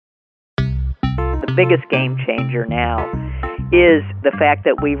biggest game changer now is the fact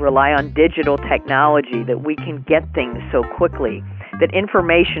that we rely on digital technology, that we can get things so quickly, that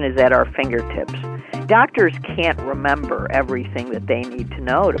information is at our fingertips. Doctors can't remember everything that they need to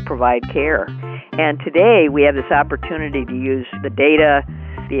know to provide care. And today we have this opportunity to use the data,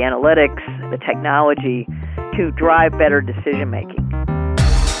 the analytics, the technology to drive better decision making.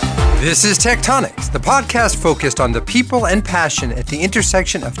 This is Tectonics, the podcast focused on the people and passion at the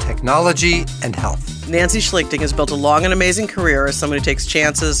intersection of technology and health. Nancy Schlichting has built a long and amazing career as someone who takes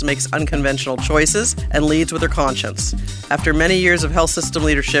chances, makes unconventional choices, and leads with her conscience. After many years of health system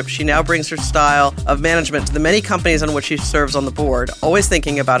leadership, she now brings her style of management to the many companies on which she serves on the board, always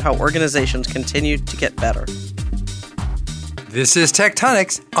thinking about how organizations continue to get better. This is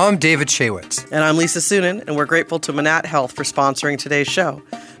Tectonics. I'm David Shaywitz. And I'm Lisa Sunin, and we're grateful to Manat Health for sponsoring today's show.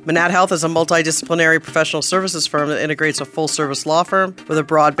 Manat Health is a multidisciplinary professional services firm that integrates a full-service law firm with a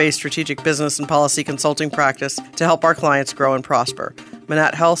broad-based strategic business and policy consulting practice to help our clients grow and prosper.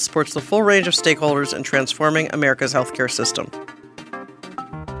 Manat Health supports the full range of stakeholders in transforming America's healthcare system.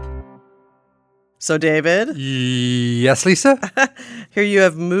 So, David? Yes, Lisa? Here you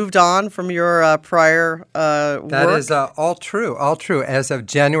have moved on from your prior work. That is all true, all true. As of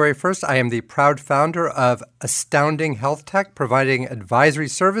January 1st, I am the proud founder of Astounding Health Tech, providing advisory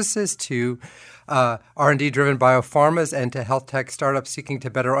services to R&D-driven biopharmas and to health tech startups seeking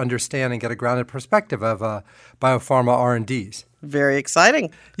to better understand and get a grounded perspective of biopharma R&Ds. Very exciting.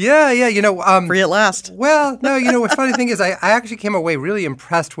 Yeah. Free at last. Well, no, what's funny thing is I actually came away really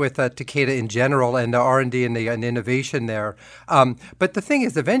impressed with Takeda in general and the R&D and the innovation there. But the thing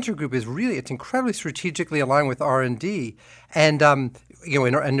is, the venture group is it's incredibly strategically aligned with R&D. And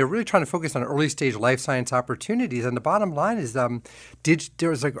and they're really trying to focus on early stage life science opportunities. And the bottom line is there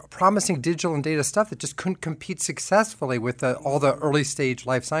was promising digital and data stuff that just couldn't compete successfully with all the early stage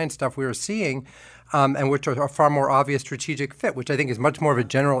life science stuff we were seeing. And which are a far more obvious strategic fit, which I think is much more of a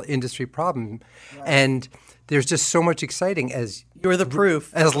general industry problem. Right. And there's just so much exciting as you're the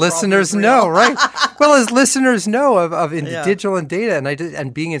proof. As listeners know, right? Well, as listeners know of digital and data,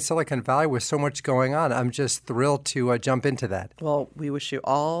 and being in Silicon Valley with so much going on, I'm just thrilled to jump into that. Well, we wish you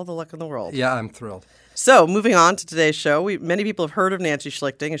all the luck in the world. Yeah, I'm thrilled. So, moving on to today's show, many people have heard of Nancy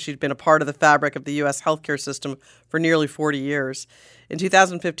Schlichting, and she's been a part of the fabric of the U.S. healthcare system for nearly 40 years. In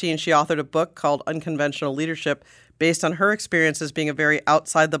 2015, she authored a book called Unconventional Leadership, based on her experience as being a very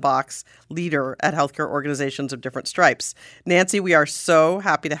outside-the-box leader at healthcare organizations of different stripes. Nancy, we are so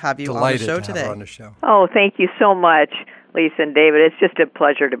happy to have you Delighted on the show today. Have her on the show. Oh, thank you so much, Lisa and David. It's just a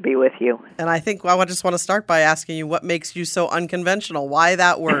pleasure to be with you. And I think I just want to start by asking you, what makes you so unconventional? Why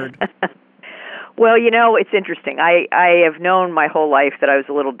that word? Well, it's interesting. I have known my whole life that I was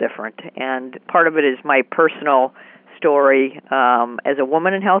a little different, and part of it is my personal story as a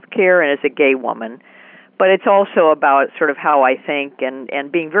woman in healthcare and as a gay woman. But it's also about sort of how I think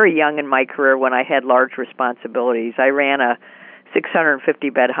and being very young in my career when I had large responsibilities. I ran a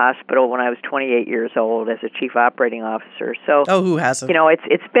 650-bed hospital when I was 28 years old as a chief operating officer. So, who hasn't?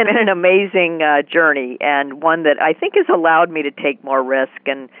 It's been an amazing journey, and one that I think has allowed me to take more risk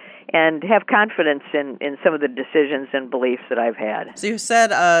and have confidence in some of the decisions and beliefs that I've had. So you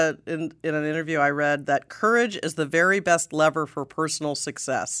said in an interview I read that courage is the very best lever for personal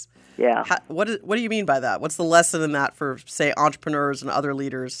success. Yeah. What do you mean by that? What's the lesson in that for, say, entrepreneurs and other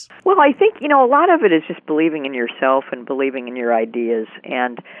leaders? Well, I think, a lot of it is just believing in yourself and believing in your ideas.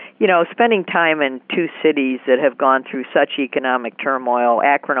 And, spending time in two cities that have gone through such economic turmoil,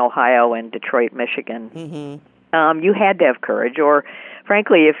 Akron, Ohio, and Detroit, Michigan, you had to have courage, or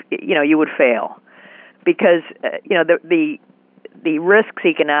frankly, if you would fail, because the risks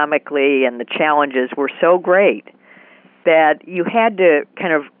economically and the challenges were so great that you had to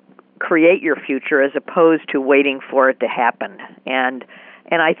kind of create your future as opposed to waiting for it to happen. And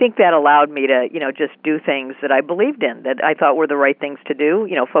I think that allowed me to just do things that I believed in, that I thought were the right things to do.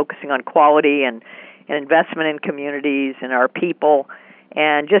 Focusing on quality and investment in communities and our people,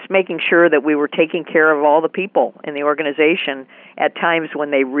 and just making sure that we were taking care of all the people in the organization at times when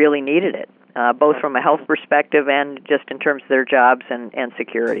they really needed it, both from a health perspective and just in terms of their jobs and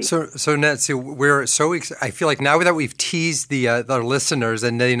security. So Nancy, we're so I feel like now that we've teased the listeners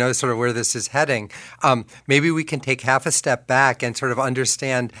and they know sort of where this is heading, maybe we can take half a step back and sort of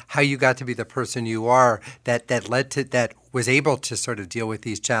understand how you got to be the person you are that led to that was able to sort of deal with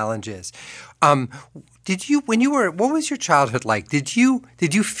these challenges. What was your childhood like? Did you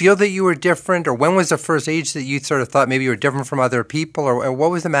feel that you were different, or when was the first age that you sort of thought maybe you were different from other people, or what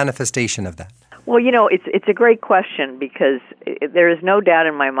was the manifestation of that? Well, it's a great question, because there is no doubt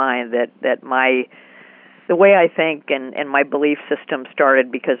in my mind that the way I think and my belief system started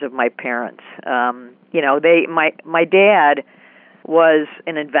because of my parents. My dad was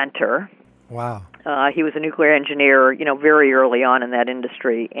an inventor. Wow. He was a nuclear engineer, very early on in that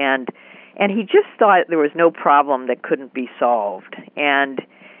industry, and he just thought there was no problem that couldn't be solved. And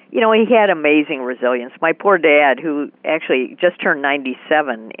he had amazing resilience. My poor dad, who actually just turned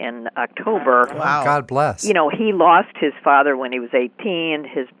 97 in October. Wow. God bless. He lost his father when he was 18.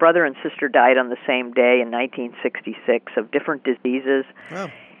 His brother and sister died on the same day in 1966 of different diseases. Oh.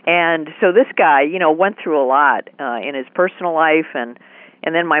 And so this guy, went through a lot in his personal life, and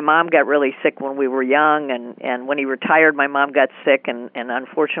then my mom got really sick when we were young, and when he retired, my mom got sick and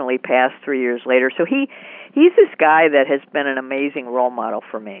unfortunately passed 3 years later. So he's this guy that has been an amazing role model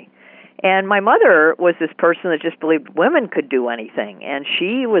for me. And my mother was this person that just believed women could do anything, and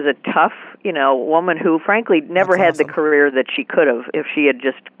she was a tough, woman who frankly never had the career that she could have if she had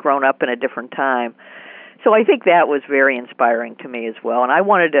just grown up in a different time. So I think that was very inspiring to me as well. And I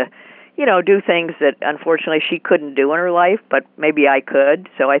wanted to, do things that unfortunately she couldn't do in her life, but maybe I could.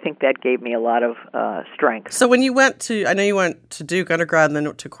 So I think that gave me a lot of strength. So when you I know you went to Duke undergrad and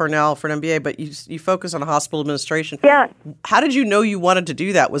then to Cornell for an MBA, but you focus on hospital administration. Yeah. How did you know you wanted to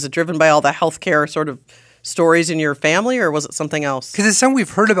do that? Was it driven by all the healthcare sort of stories in your family, or was it something else? Because it's something we've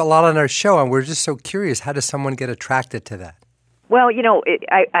heard about a lot on our show, and we're just so curious. How does someone get attracted to that? Well,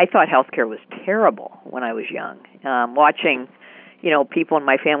 I thought healthcare was terrible when I was young. Watching, people in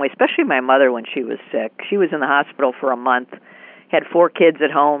my family, especially my mother when she was sick. She was in the hospital for a month, had 4 kids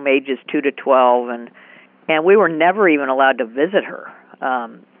at home, ages 2 to 12, and we were never even allowed to visit her.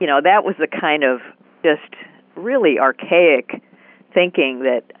 That was the kind of just really archaic thinking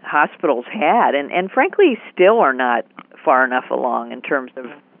that hospitals had, and frankly still are not far enough along in terms of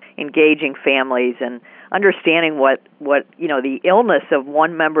engaging families and understanding what the illness of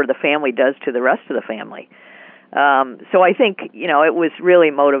one member of the family does to the rest of the family. So I think it was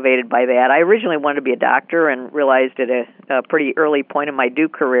really motivated by that. I originally wanted to be a doctor and realized at a pretty early point in my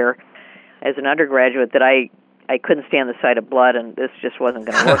Duke career as an undergraduate that I couldn't stand the sight of blood, and this just wasn't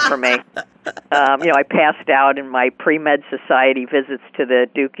going to work for me. I passed out in my pre-med society visits to the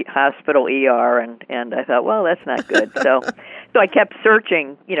Duke Hospital ER, and I thought, well, that's not good. So I kept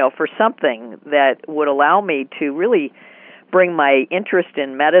searching, for something that would allow me to really bring my interest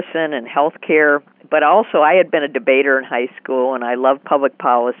in medicine and healthcare, but also I had been a debater in high school, and I loved public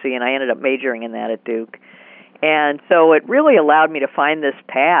policy, and I ended up majoring in that at Duke. And so it really allowed me to find this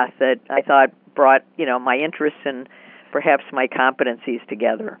path that I thought brought, my interests and perhaps my competencies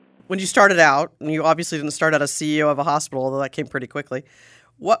together. When you started out, and you obviously didn't start out as CEO of a hospital, although that came pretty quickly,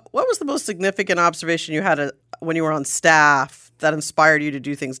 what was the most significant observation you had when you were on staff that inspired you to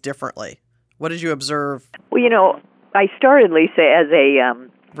do things differently? What did you observe? Well, I started, Lisa, as a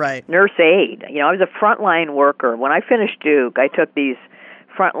right. nurse aide. I was a frontline worker. When I finished Duke, I took these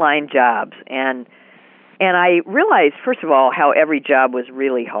frontline jobs, and I realized, first of all, how every job was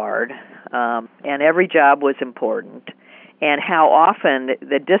really hard, and every job was important, and how often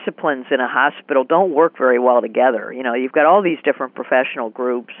the disciplines in a hospital don't work very well together. You've got all these different professional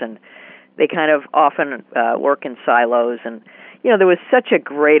groups, and they kind of often work in silos, and there was such a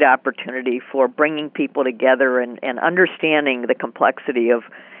great opportunity for bringing people together and understanding the complexity of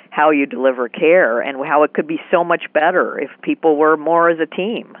how you deliver care and how it could be so much better if people were more as a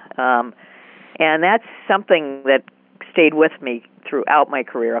team. And that's something that stayed with me throughout my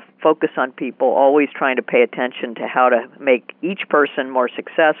career, a focus on people, always trying to pay attention to how to make each person more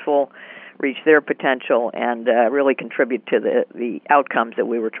successful, reach their potential, and really contribute to the outcomes that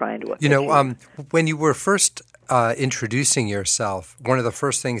we were trying to achieve. When you were first introducing yourself, one of the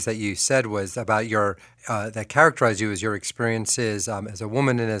first things that you said was about that characterized you as your experiences as a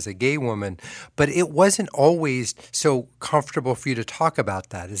woman and as a gay woman, but it wasn't always so comfortable for you to talk about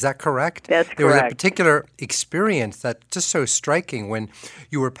that. Is that correct? That's correct. There was a particular experience that's just so striking when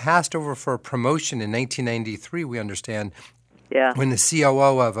you were passed over for a promotion in 1993, we understand, when the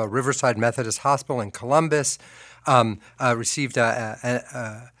COO of a Riverside Methodist Hospital in Columbus received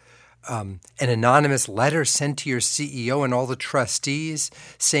an anonymous letter sent to your CEO and all the trustees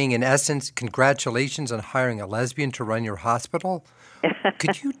saying, in essence, congratulations on hiring a lesbian to run your hospital.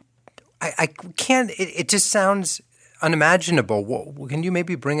 Could you – I can't – it just sounds unimaginable. Can you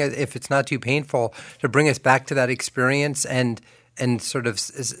maybe bring us, if it's not too painful, to bring us back to that experience and sort of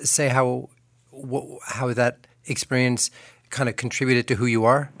say how that experience kind of contributed to who you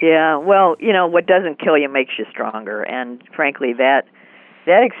are? Yeah, well, what doesn't kill you makes you stronger. And frankly, that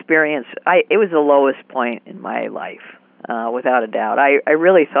experience, it was the lowest point in my life, without a doubt. I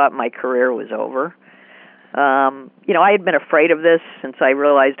really thought my career was over. I had been afraid of this since I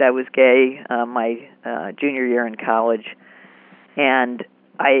realized I was gay my junior year in college, and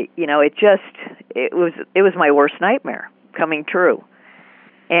it was my worst nightmare coming true.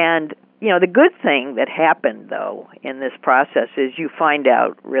 And the good thing that happened though in this process is you find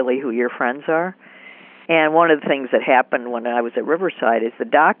out really who your friends are. And one of the things that happened when I was at Riverside is the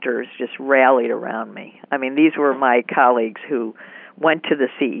doctors just rallied around me. I mean, these were my colleagues who went to the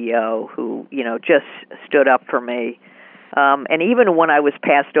CEO, who, just stood up for me. And even when I was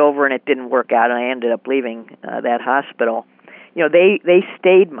passed over and it didn't work out and I ended up leaving that hospital, they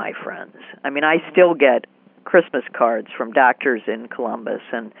stayed my friends. I mean, I still get Christmas cards from doctors in Columbus,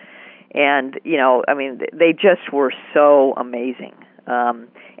 and they just were so amazing.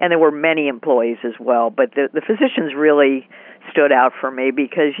 And there were many employees as well, but the physicians really stood out for me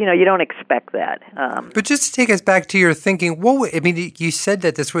because, you don't expect that. But just to take us back to your thinking, you said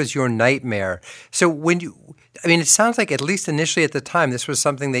that this was your nightmare. So it sounds like at least initially at the time, this was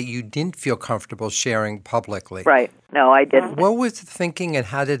something that you didn't feel comfortable sharing publicly. Right. No, I didn't. What was the thinking and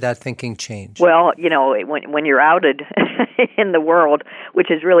how did that thinking change? Well, when you're outed in the world,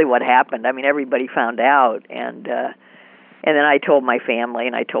 which is really what happened. I mean, everybody found out, and then I told my family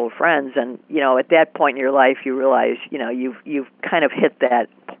and I told friends, and at that point in your life, you realize you've kind of hit that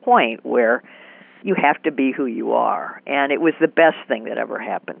point where you have to be who you are, and it was the best thing that ever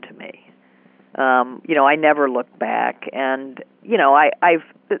happened to me. I never looked back, and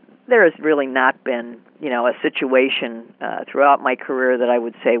there has really not been a situation throughout my career that I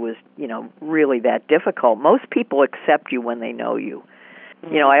would say was really that difficult. Most people accept you when they know you.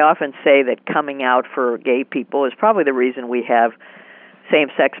 I often say that coming out for gay people is probably the reason we have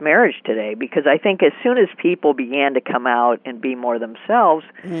same-sex marriage today, because I think as soon as people began to come out and be more themselves,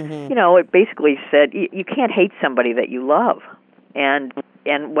 it basically said you can't hate somebody that you love. And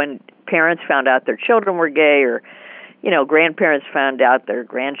when parents found out their children were gay, or grandparents found out their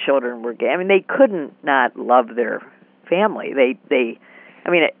grandchildren were gay, I mean, they couldn't not love their family.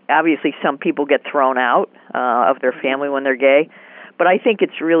 Obviously some people get thrown out of their family when they're gay, but I think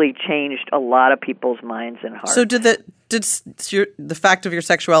it's really changed a lot of people's minds and hearts. So did the fact of your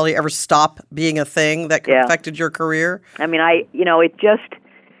sexuality ever stop being a thing that affected your career? I mean, I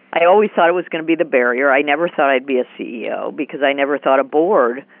always thought it was going to be the barrier. I never thought I'd be a CEO because I never thought a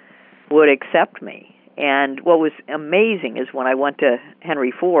board would accept me. And what was amazing is when I went to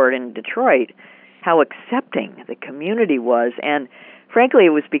Henry Ford in Detroit, how accepting the community was. And frankly, it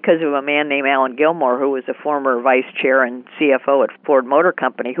was because of a man named Alan Gilmore, who was a former vice chair and CFO at Ford Motor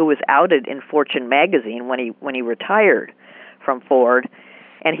Company, who was outed in Fortune magazine when he retired from Ford.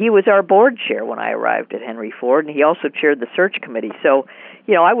 And he was our board chair when I arrived at Henry Ford, and he also chaired the search committee. So,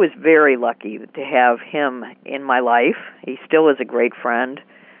 I was very lucky to have him in my life. He still is a great friend.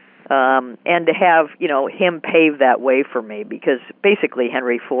 And to have, him pave that way for me, because basically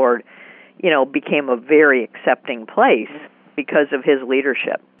Henry Ford, became a very accepting place because of his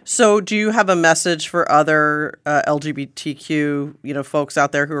leadership. So do you have a message for other LGBTQ, folks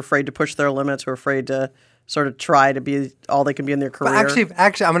out there who are afraid to push their limits, who are afraid to sort of try to be all they can be in their career? But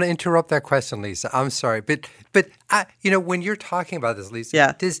actually, I'm going to interrupt that question, Lisa. I'm sorry. But when you're talking about this,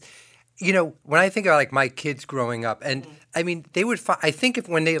 Lisa, when I think about like my kids growing up, and I mean, they would. I think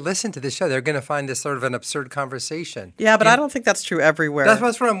when they listen to this show, they're going to find this sort of an absurd conversation. Yeah, but I don't think that's true everywhere.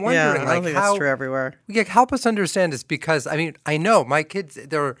 That's what I'm wondering. Yeah, I don't think that's true everywhere. Help us understand this, because I know my kids.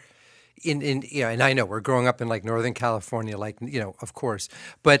 They're and I know we're growing up in like Northern California, of course,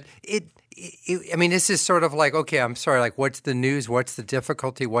 but this is sort of like, okay, I'm sorry, like, what's the news? What's the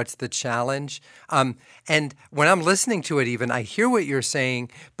difficulty? What's the challenge? And when I'm listening to it, even I hear what you're saying,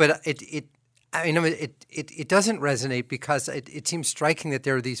 but it doesn't resonate, because it seems striking that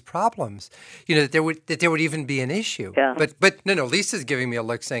there are these problems, that there would even be an issue. Yeah. But no, Lisa's giving me a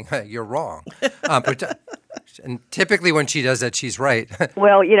look saying, hey, you're wrong. And typically when she does that, she's right.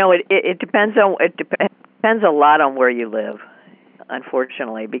 Well, it depends a lot on where you live,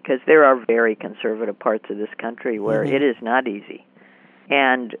 unfortunately, because there are very conservative parts of this country where it is not easy.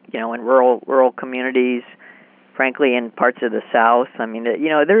 And, in rural communities, frankly, in parts of the South,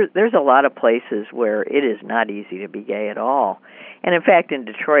 there's a lot of places where it is not easy to be gay at all. And in fact, in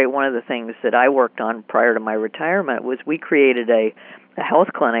Detroit, one of the things that I worked on prior to my retirement was we created a health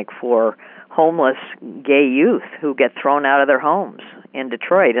clinic for homeless gay youth who get thrown out of their homes in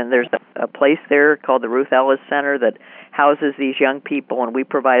Detroit. And there's a place there called the Ruth Ellis Center that houses these young people, and we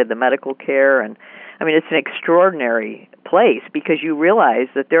provided the medical care. And it's an extraordinary place, because you realize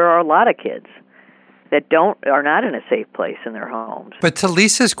that there are a lot of kids that are not in a safe place in their homes. But to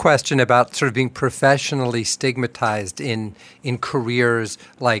Lisa's question about sort of being professionally stigmatized in careers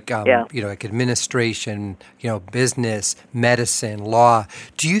like like administration, business, medicine, law,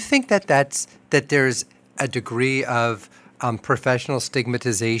 do you think that there's a degree of professional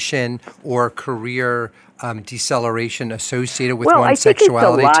stigmatization or career deceleration associated with one's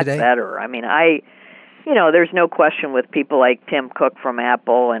sexuality today? Well, I think it's a lot better. I mean, there's no question with people like Tim Cook from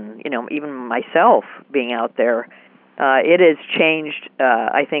Apple and, even myself being out there, it has changed,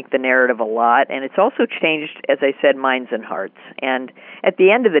 I think, the narrative a lot. And it's also changed, as I said, minds and hearts. And at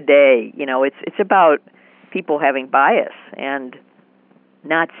the end of the day, it's about people having bias and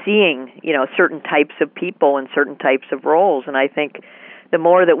not seeing, certain types of people in certain types of roles. And I think the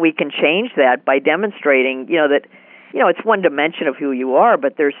more that we can change that by demonstrating, that it's one dimension of who you are,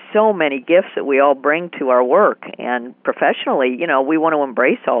 but there's so many gifts that we all bring to our work. And professionally, we want to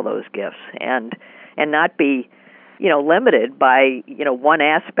embrace all those gifts and not be, limited by, one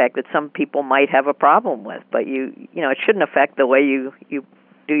aspect that some people might have a problem with. But it shouldn't affect the way you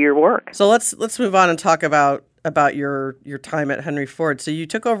do your work. So let's move on and talk about your time at Henry Ford. So you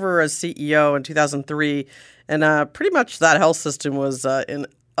took over as CEO in 2003, and pretty much that health system was in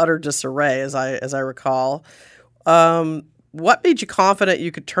utter disarray, as I recall. What made you confident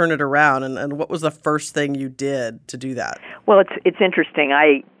you could turn it around, and what was the first thing you did to do that? Well, it's interesting.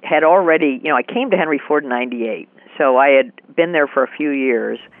 I had already, I came to Henry Ford in '98, so I had been there for a few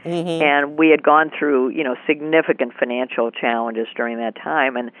years, and we had gone through, significant financial challenges during that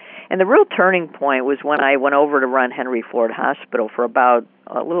time, and the real turning point was when I went over to run Henry Ford Hospital for about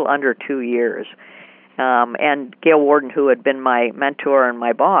a little under 2 years, and Gail Warden, who had been my mentor and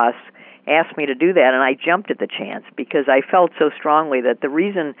my boss, asked me to do that, and I jumped at the chance because I felt so strongly that the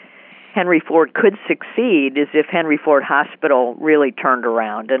reason Henry Ford could succeed is if Henry Ford Hospital really turned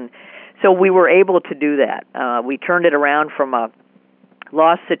around. And so we were able to do that. We turned it around from a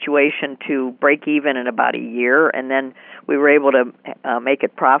loss situation to break even in about a year, and then we were able to make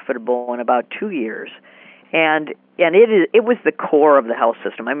it profitable in about 2 years. And it was the core of the health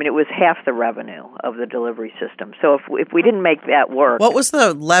system. I mean, it was half the revenue of the delivery system. So if we didn't make that work... What was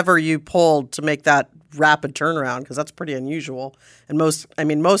the lever you pulled to make that rapid turnaround? Because that's pretty unusual. And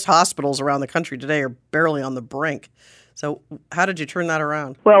most hospitals around the country today are barely on the brink. So how did you turn that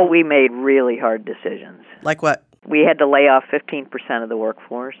around? Well, we made really hard decisions. Like what? We had to lay off 15% of the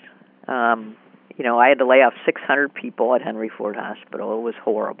workforce. I had to lay off 600 people at Henry Ford Hospital. It was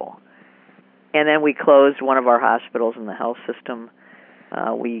horrible. And then we closed one of our hospitals in the health system.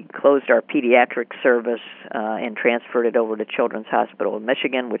 We closed our pediatric service and transferred it over to Children's Hospital in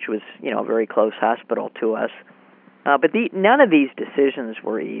Michigan, which was, a very close hospital to us. But none of these decisions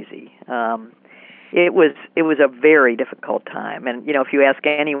were easy. It was a very difficult time. And, if you ask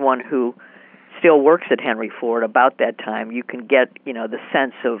anyone who still works at Henry Ford about that time, you can get, the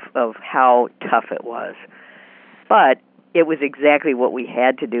sense of how tough it was. But it was exactly what we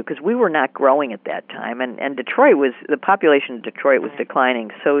had to do because we were not growing at that time, and the population of Detroit was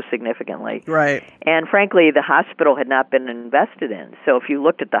declining so significantly. Right. And frankly, the hospital had not been invested in. So if you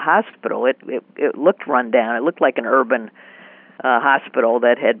looked at the hospital, it looked run down. It looked like an urban hospital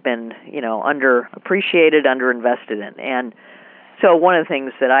that had been, underappreciated, underinvested in. And so one of the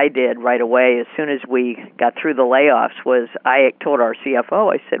things that I did right away, as soon as we got through the layoffs, was I told our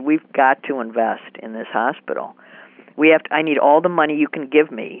CFO, I said, we've got to invest in this hospital. I need all the money you can give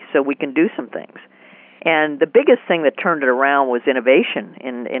me so we can do some things. And the biggest thing that turned it around was innovation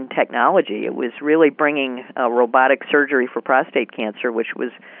in technology. It was really bringing robotic surgery for prostate cancer, which was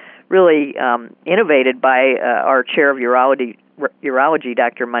really innovated by our chair of urology,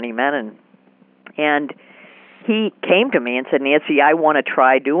 Dr. Money Menon. And he came to me and said, Nancy, I want to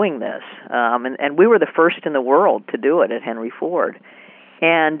try doing this. And we were the first in the world to do it at Henry Ford.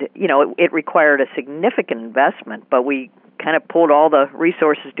 And, it required a significant investment, but we kind of pulled all the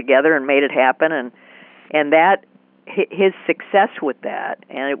resources together and made it happen. And that, his success with that,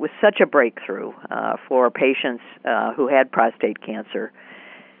 and it was such a breakthrough for patients who had prostate cancer,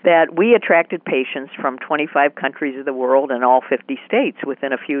 that we attracted patients from 25 countries of the world and all 50 states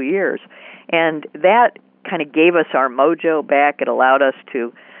within a few years. And that kind of gave us our mojo back. It allowed us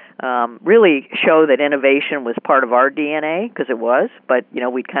to really show that innovation was part of our DNA, because it was, but,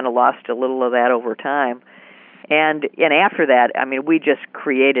 we'd kind of lost a little of that over time. And after that, we just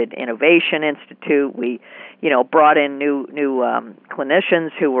created Innovation Institute. We, brought in new clinicians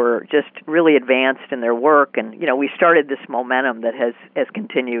who were just really advanced in their work, and, we started this momentum that has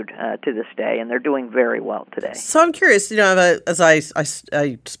continued to this day, and they're doing very well today. So I'm curious, as I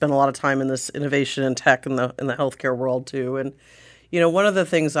spend a lot of time in this innovation and tech in the healthcare world too, and one of the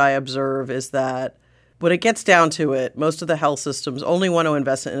things I observe is that when it gets down to it, most of the health systems only want to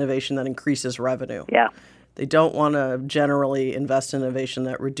invest in innovation that increases revenue. Yeah. They don't want to generally invest in innovation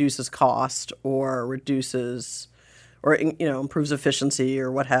that reduces cost or improves efficiency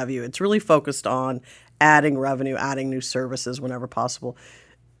or what have you. It's really focused on adding revenue, adding new services whenever possible.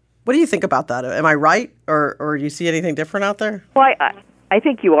 What do you think about that? Am I right, or do you see anything different out there? Well, I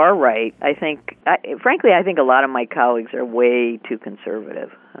think you are right. Frankly, I think a lot of my colleagues are way too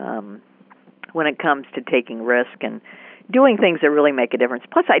conservative when it comes to taking risk and doing things that really make a difference.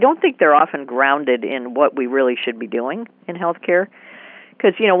 Plus, I don't think they're often grounded in what we really should be doing in healthcare.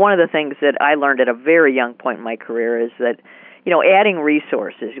 Because, one of the things that I learned at a very young point in my career is that, adding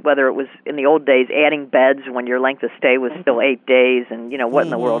resources, whether it was in the old days adding beds when your length of stay was still 8 days, and, what in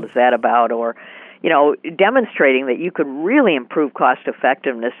the world is that about? Or, demonstrating that you could really improve cost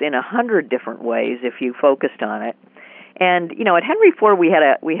effectiveness in 100 different ways if you focused on it. And, at Henry Ford, we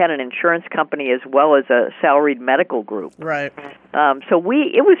had an insurance company as well as a salaried medical group. Right. So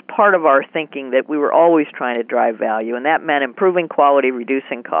it was part of our thinking that we were always trying to drive value, and that meant improving quality,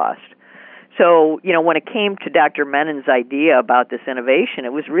 reducing cost. So, when it came to Dr. Menon's idea about this innovation,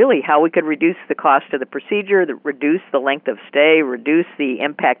 it was really how we could reduce the cost of the procedure, reduce the length of stay, reduce the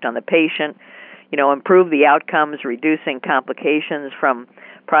impact on the patient, improve the outcomes, reducing complications from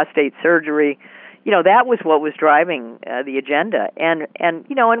prostate surgery. That was what was driving the agenda. And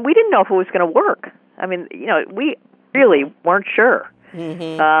we didn't know if it was going to work. I mean, we really weren't sure.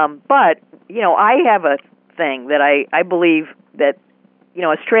 But, I have a thing that I believe that,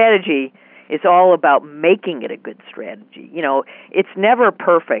 a strategy is all about making it a good strategy. It's never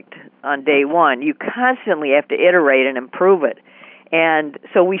perfect on day one. You constantly have to iterate and improve it. And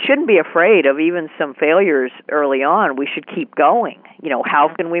so we shouldn't be afraid of even some failures early on. We should keep going. How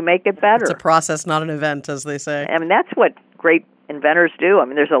can we make it better? It's a process, not an event, as they say. I mean, that's what great inventors do. I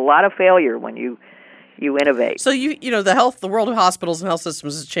mean, there's a lot of failure when you innovate. So the world of hospitals and health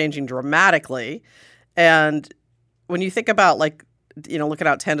systems is changing dramatically. And when you think about looking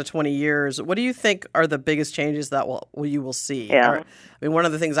out 10 to 20 years, what do you think are the biggest changes that you will see? Yeah. One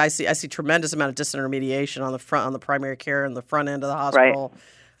of the things I see tremendous amount of disintermediation on the primary care and the front end of the hospital.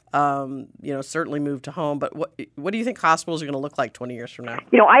 Right. Certainly move to home. But what do you think hospitals are going to look like 20 years from now?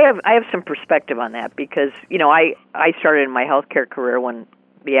 I have some perspective on that because, I started in my healthcare career when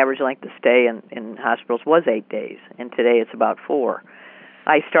the average length of stay in hospitals was 8 days, and today it's about 4.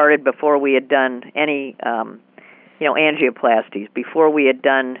 I started before we had done any angioplasties, before we had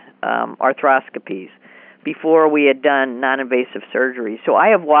done arthroscopies, before we had done non-invasive surgery. So I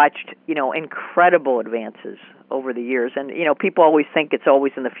have watched, incredible advances over the years. And, people always think it's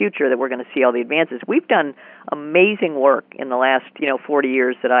always in the future that we're going to see all the advances. We've done amazing work in the last, 40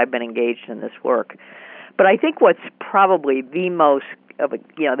 years that I've been engaged in this work. But I think what's probably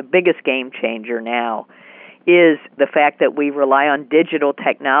the biggest game changer now is the fact that we rely on digital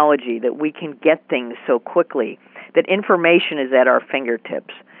technology, that we can get things so quickly, that information is at our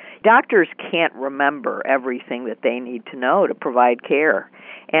fingertips. Doctors can't remember everything that they need to know to provide care.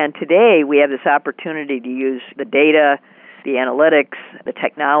 And today we have this opportunity to use the data, the analytics, the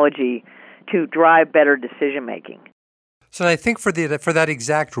technology to drive better decision making. So I think for that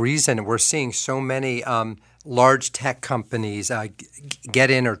exact reason, we're seeing so many large tech companies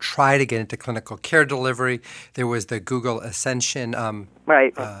get in or try to get into clinical care delivery. There was the Google Ascension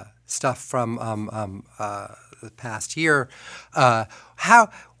stuff from the past year.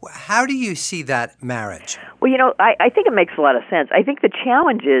 How do you see that marriage? Well, I think it makes a lot of sense. I think the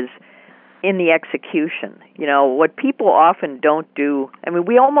challenge is in the execution. What people often don't do,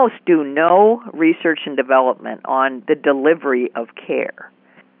 we almost do no research and development on the delivery of care.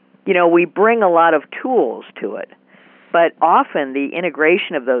 We bring a lot of tools to it, but often the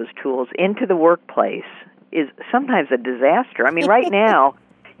integration of those tools into the workplace is sometimes a disaster. Right now,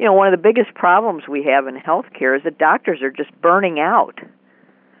 one of the biggest problems we have in healthcare is that doctors are just burning out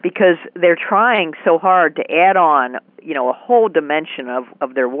because they're trying so hard to add on, a whole dimension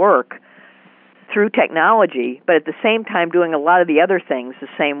of their work through technology, but at the same time doing a lot of the other things the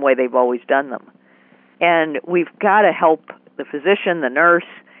same way they've always done them. And we've got to help the physician, the nurse,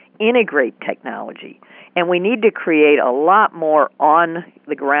 integrate technology. And we need to create a lot more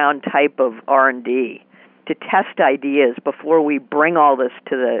on-the-ground type of R&D to test ideas before we bring all this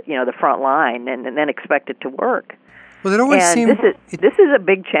to the front line and then expect it to work. Well, it always seems this is a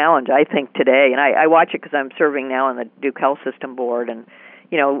big challenge, I think, today. And I watch it because I'm serving now on the Duke Health System Board. And,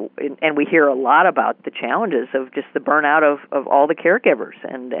 and we hear a lot about the challenges of just the burnout of all the caregivers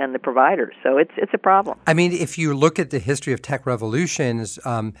and the providers. So it's a problem. I mean, if you look at the history of tech revolutions,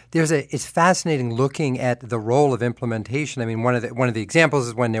 it's fascinating looking at the role of implementation. I mean, one of the examples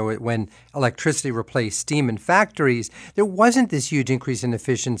is when electricity replaced steam in factories, there wasn't this huge increase in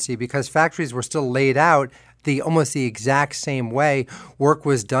efficiency because factories were still laid out almost the exact same way. Work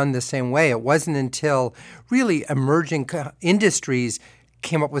was done the same way. It wasn't until really emerging industries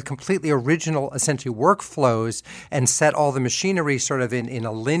came up with completely original, essentially, workflows and set all the machinery sort of in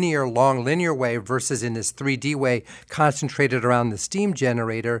a long linear way versus in this 3D way concentrated around the steam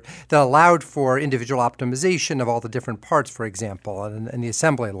generator that allowed for individual optimization of all the different parts, for example, and the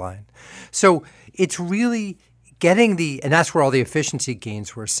assembly line. So it's really getting and that's where all the efficiency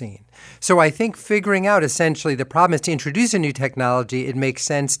gains were seen. So I think figuring out essentially the problem is to introduce a new technology, it makes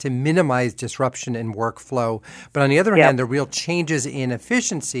sense to minimize disruption in workflow. But on the other hand, the real changes in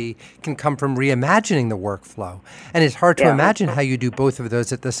efficiency can come from reimagining the workflow. And it's hard to imagine how you do both of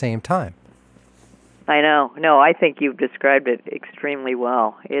those at the same time. I know. No, I think you've described it extremely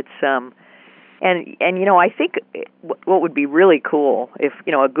well. It's and I think what would be really cool if,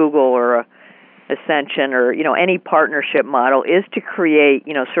 a Google or a Ascension or, any partnership model is to create,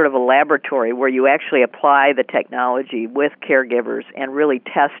 sort of a laboratory where you actually apply the technology with caregivers and really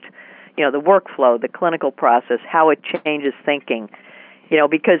test, the workflow, the clinical process, how it changes thinking,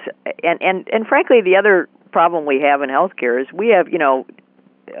 because, and frankly, the other problem we have in healthcare is we have,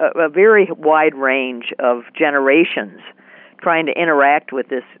 a very wide range of generations trying to interact with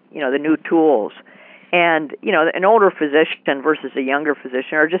this, the new tools. And, an older physician versus a younger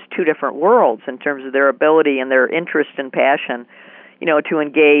physician are just two different worlds in terms of their ability and their interest and passion, to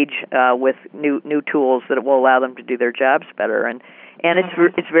engage with new tools that will allow them to do their jobs better. And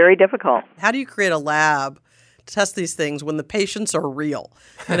it's very difficult. How do you create a lab to test these things when the patients are real?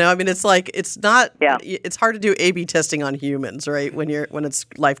 It's like it's not. Yeah. It's hard to do A/B testing on humans, right? When it's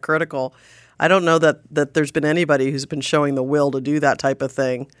life critical. I don't know that there's been anybody who's been showing the will to do that type of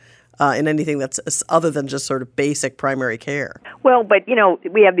thing. In anything that's other than just sort of basic primary care. Well, but,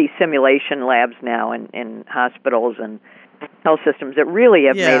 we have these simulation labs now in hospitals and health systems that really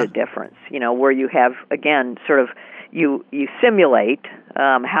have made a difference, where you have, again, sort of you simulate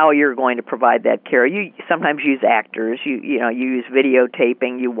how you're going to provide that care. You sometimes use actors, you use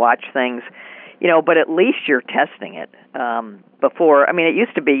videotaping, you watch things, but at least you're testing it before. I mean, it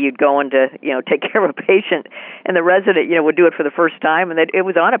used to be you'd go in to, take care of a patient, and the resident, would do it for the first time, and it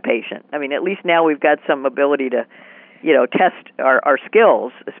was on a patient. I mean, at least now we've got some ability to, test our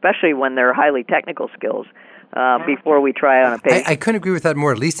skills, especially when they're highly technical skills, before we try on a patient. I couldn't agree with that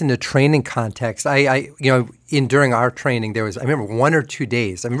more, at least in the training context. During our training, I remember 1 or 2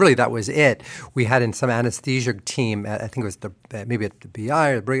 days. I mean, really, that was it. We had in some anesthesia team, I think it was maybe at the BI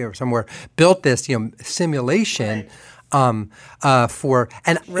or the Brigham or somewhere, built this, simulation. It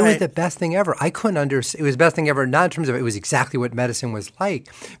was the best thing ever. I couldn't understand. It was the best thing ever, not in terms of it was exactly what medicine was like,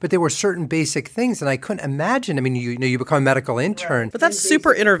 but there were certain basic things, and I couldn't imagine. I mean, you become a medical intern. But that's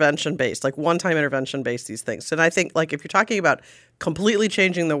super intervention-based, like one-time intervention-based, these things. And I think, like, if you're talking about completely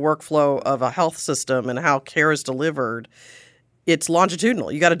changing the workflow of a health system and how care is delivered, it's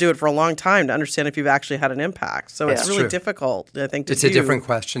longitudinal. You got to do it for a long time to understand if you've actually had an impact. So it's really difficult, I think, to do. It's a different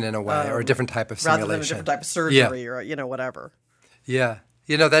question in a way, or a different type of simulation. Rather than a different type of surgery or, whatever. Yeah.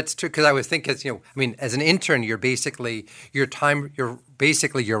 That's true, because I was thinking, as an intern, you're basically your time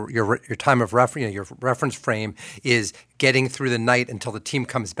of reference, your reference frame is getting through the night until the team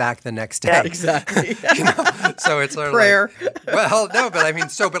comes back the next day. Yeah, exactly. So it's sort of prayer.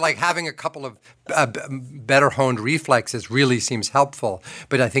 But like having a couple of better honed reflexes really seems helpful.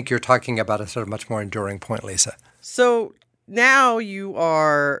 But I think you're talking about a sort of much more enduring point, Lisa. So now you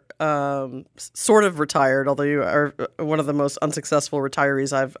are sort of retired, although you are one of the most unsuccessful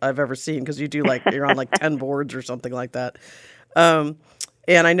retirees I've ever seen, because you're on 10 boards or something like that.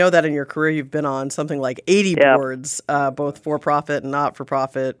 And I know that in your career you've been on something like 80 boards, both for-profit and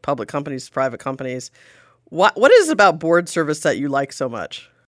not-for-profit, public companies, private companies. What is it about board service that you like so much?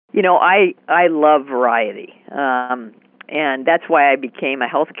 I love variety. And that's why I became a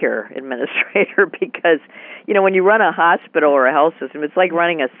healthcare administrator, because, when you run a hospital or a health system, it's like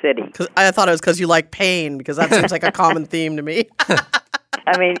running a city. I thought it was because you like pain, because that seems like a common theme to me.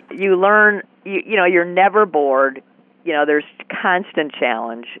 I mean, you learn, you're never bored. There's constant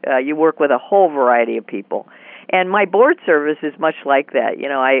challenge. You work with a whole variety of people. And my board service is much like that.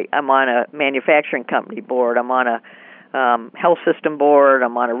 I'm on a manufacturing company board. I'm on a health system board.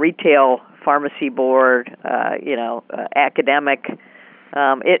 I'm on a retail pharmacy board, academic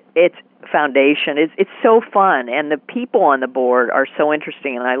It's foundation. It's so fun, and the people on the board are so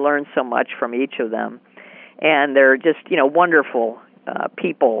interesting, and I learned so much from each of them. And they're just wonderful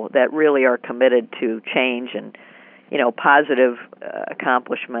people that really are committed to change and positive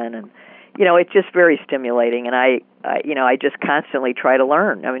accomplishment, and it's just very stimulating. And I just constantly try to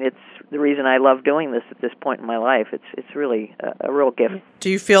learn. I mean, it's the reason I love doing this at this point in my life. It's really a real gift. Do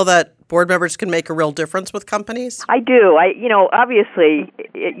you feel that board members can make a real difference with companies? I do. Obviously,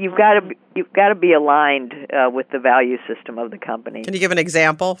 you've got to be aligned with the value system of the company. Can you give an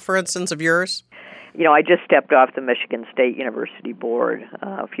example, for instance, of yours? I just stepped off the Michigan State University board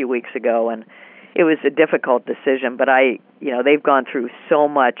a few weeks ago, and it was a difficult decision. But they've gone through so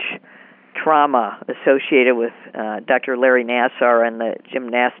much trauma associated with Dr. Larry Nassar and the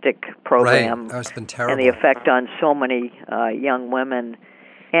gymnastic program, right. That's been terrible. And the effect on so many young women.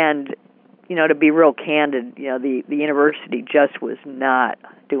 And to be real candid, the university just was not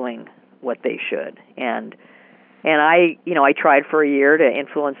doing what they should. And I tried for a year to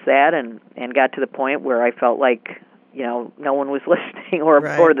influence that, and got to the point where I felt like no one was listening, or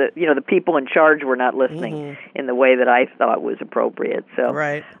right. or the people in charge were not listening in the way that I thought was appropriate. So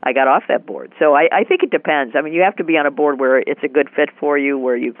right. I got off that board. So I think it depends. I mean, you have to be on a board where it's a good fit for you,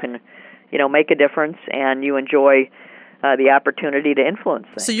 where you can make a difference, and you enjoy the opportunity to influence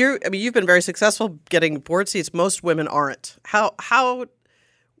things. So you've been very successful getting board seats. Most women aren't.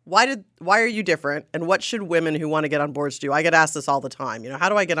 Why are you different, and what should women who want to get on boards do? I get asked this all the time. How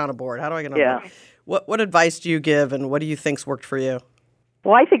do I get on a board? How do I get on a board? What advice do you give, and what do you think's worked for you?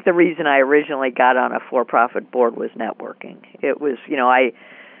 Well, I think the reason I originally got on a for-profit board was networking. It was,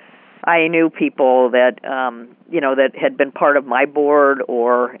 I knew people that, that had been part of my board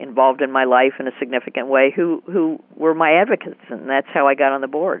or involved in my life in a significant way who were my advocates, and that's how I got on the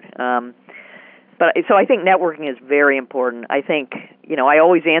board. So I think networking is very important. I think, I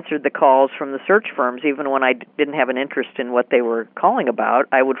always answered the calls from the search firms, even when I didn't have an interest in what they were calling about.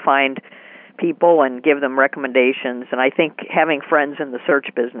 I would find people and give them recommendations, and I think having friends in the search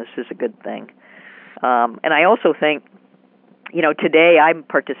business is a good thing. And I also think, today I'm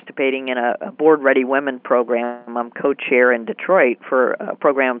participating in a Board Ready Women program. I'm co-chair in Detroit for a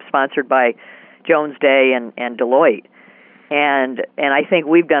program sponsored by Jones Day and Deloitte. And I think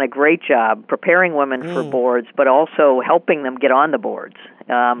we've done a great job preparing women for boards, but also helping them get on the boards.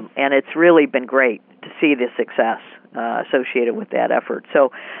 And it's really been great to see the success associated with that effort.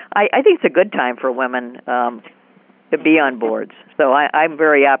 So I think it's a good time for women to be on boards. So I'm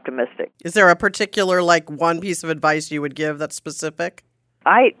very optimistic. Is there a particular, one piece of advice you would give that's specific?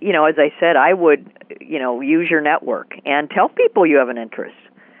 As I said, I would, use your network and tell people you have an interest.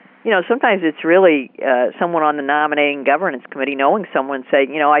 Sometimes it's really someone on the nominating governance committee knowing someone,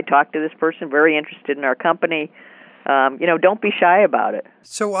 saying, I talked to this person, very interested in our company. Don't be shy about it.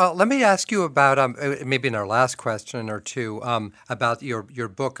 So let me ask you about, maybe in our last question or two, about your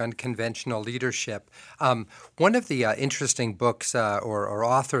book, Unconventional Leadership. One of the interesting books or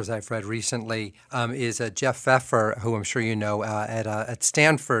authors I've read recently is Jeff Pfeffer, who I'm sure you know, at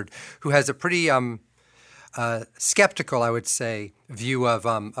Stanford, who has a pretty skeptical, I would say, view of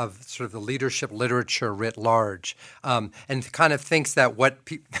sort of the leadership literature writ large, and kind of thinks that well,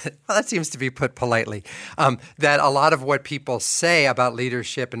 that seems to be put politely, that a lot of what people say about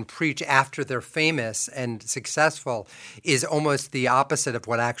leadership and preach after they're famous and successful is almost the opposite of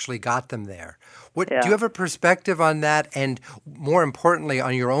what actually got them there. Do you have a perspective on that? And more importantly,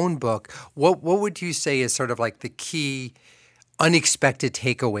 on your own book, what would you say is sort of like the key unexpected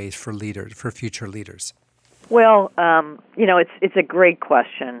takeaways for future leaders? Well, it's a great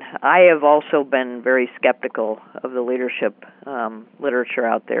question. I have also been very skeptical of the leadership literature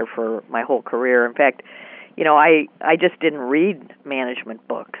out there for my whole career. In fact, I just didn't read management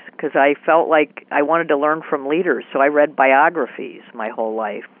books because I felt like I wanted to learn from leaders. So I read biographies my whole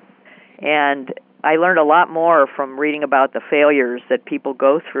life. And I learned a lot more from reading about the failures that people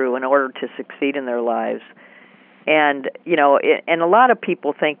go through in order to succeed in their lives. And, and a lot of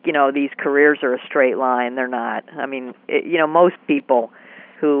people think, these careers are a straight line. They're not. I mean, most people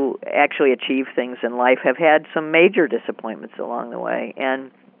who actually achieve things in life have had some major disappointments along the way. And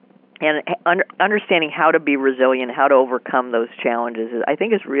understanding how to be resilient, how to overcome those challenges, I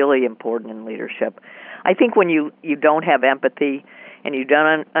think is really important in leadership. I think when you don't have empathy and you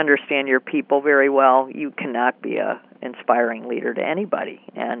don't understand your people very well, you cannot be a inspiring leader to anybody.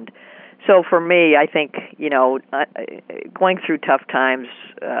 And so for me, I think, going through tough times,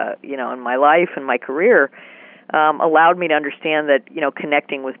 in my life and my career, allowed me to understand that,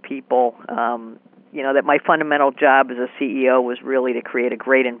 connecting with people, that my fundamental job as a CEO was really to create a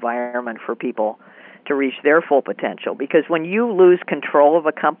great environment for people to reach their full potential. Because when you lose control of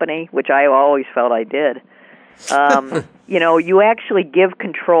a company, which I always felt I did, you actually give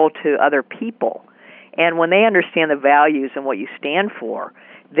control to other people. And when they understand the values and what you stand for,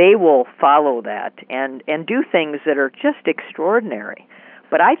 they will follow that and do things that are just extraordinary.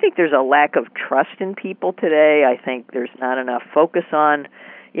 But I think there's a lack of trust in people today. I think there's not enough focus on,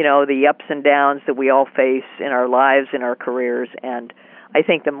 the ups and downs that we all face in our lives, in our careers. And I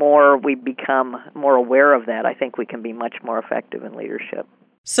think the more we become more aware of that, I think we can be much more effective in leadership.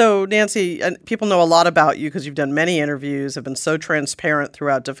 So, Nancy, people know a lot about you because you've done many interviews, have been so transparent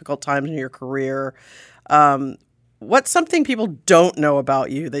throughout difficult times in your career. What's something people don't know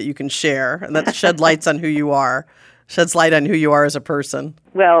about you that you can share and that sheds light on who you are as a person?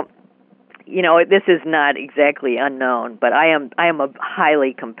 Well, this is not exactly unknown, but I am a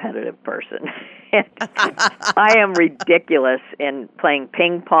highly competitive person. I am ridiculous in playing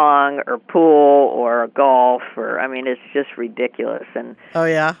ping pong or pool or golf it's just ridiculous. And oh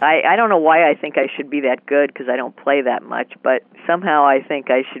yeah, I don't know why I think I should be that good because I don't play that much, but somehow I think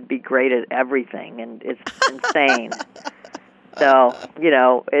I should be great at everything, and it's insane. So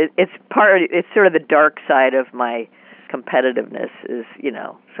it's sort of the dark side of my competitiveness is,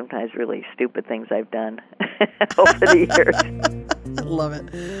 sometimes really stupid things I've done over the years. Love it.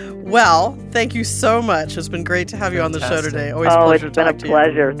 Well, thank you so much. It's been great to have you on the show today. Always a pleasure to talk to you. It's been a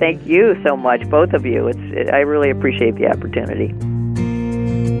pleasure. Thank you so much, both of you. I really appreciate the opportunity.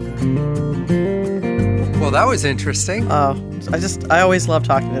 Well, that was interesting. I always love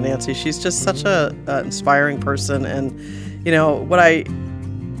talking to Nancy. She's just such a inspiring person, and what I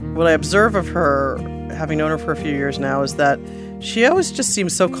observe of her, having known her for a few years now, is that she always just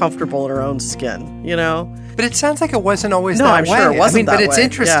seems so comfortable in her own skin, But it sounds like it wasn't always that way. No, I'm sure it wasn't that way. But it's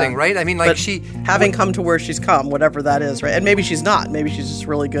interesting, right? Having come to where she's come, whatever that is, right? And maybe she's not. Maybe she's just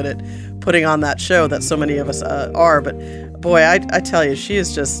really good at putting on that show that so many of us are. But boy, I tell you, she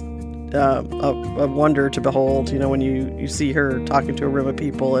is just a wonder to behold, when you see her talking to a room of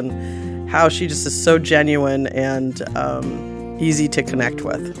people, and how she just is so genuine and easy to connect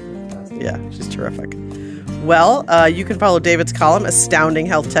with. Yeah, she's terrific. Well, you can follow David's column, Astounding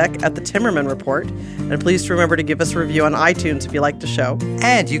Health Tech, at the Timmerman Report. And please remember to give us a review on iTunes if you like the show.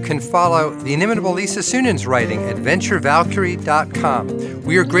 And you can follow the inimitable Lisa Sunan's writing at venturevalkyrie.com.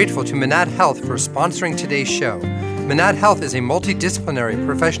 We are grateful to Manat Health for sponsoring today's show. Manat Health is a multidisciplinary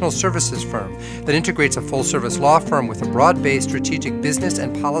professional services firm that integrates a full-service law firm with a broad-based strategic business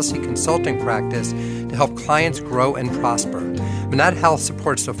and policy consulting practice to help clients grow and prosper. Manat Health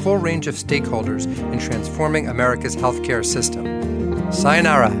supports a full range of stakeholders in transforming America's healthcare system.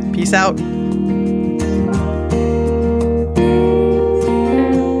 Sayonara. Peace out.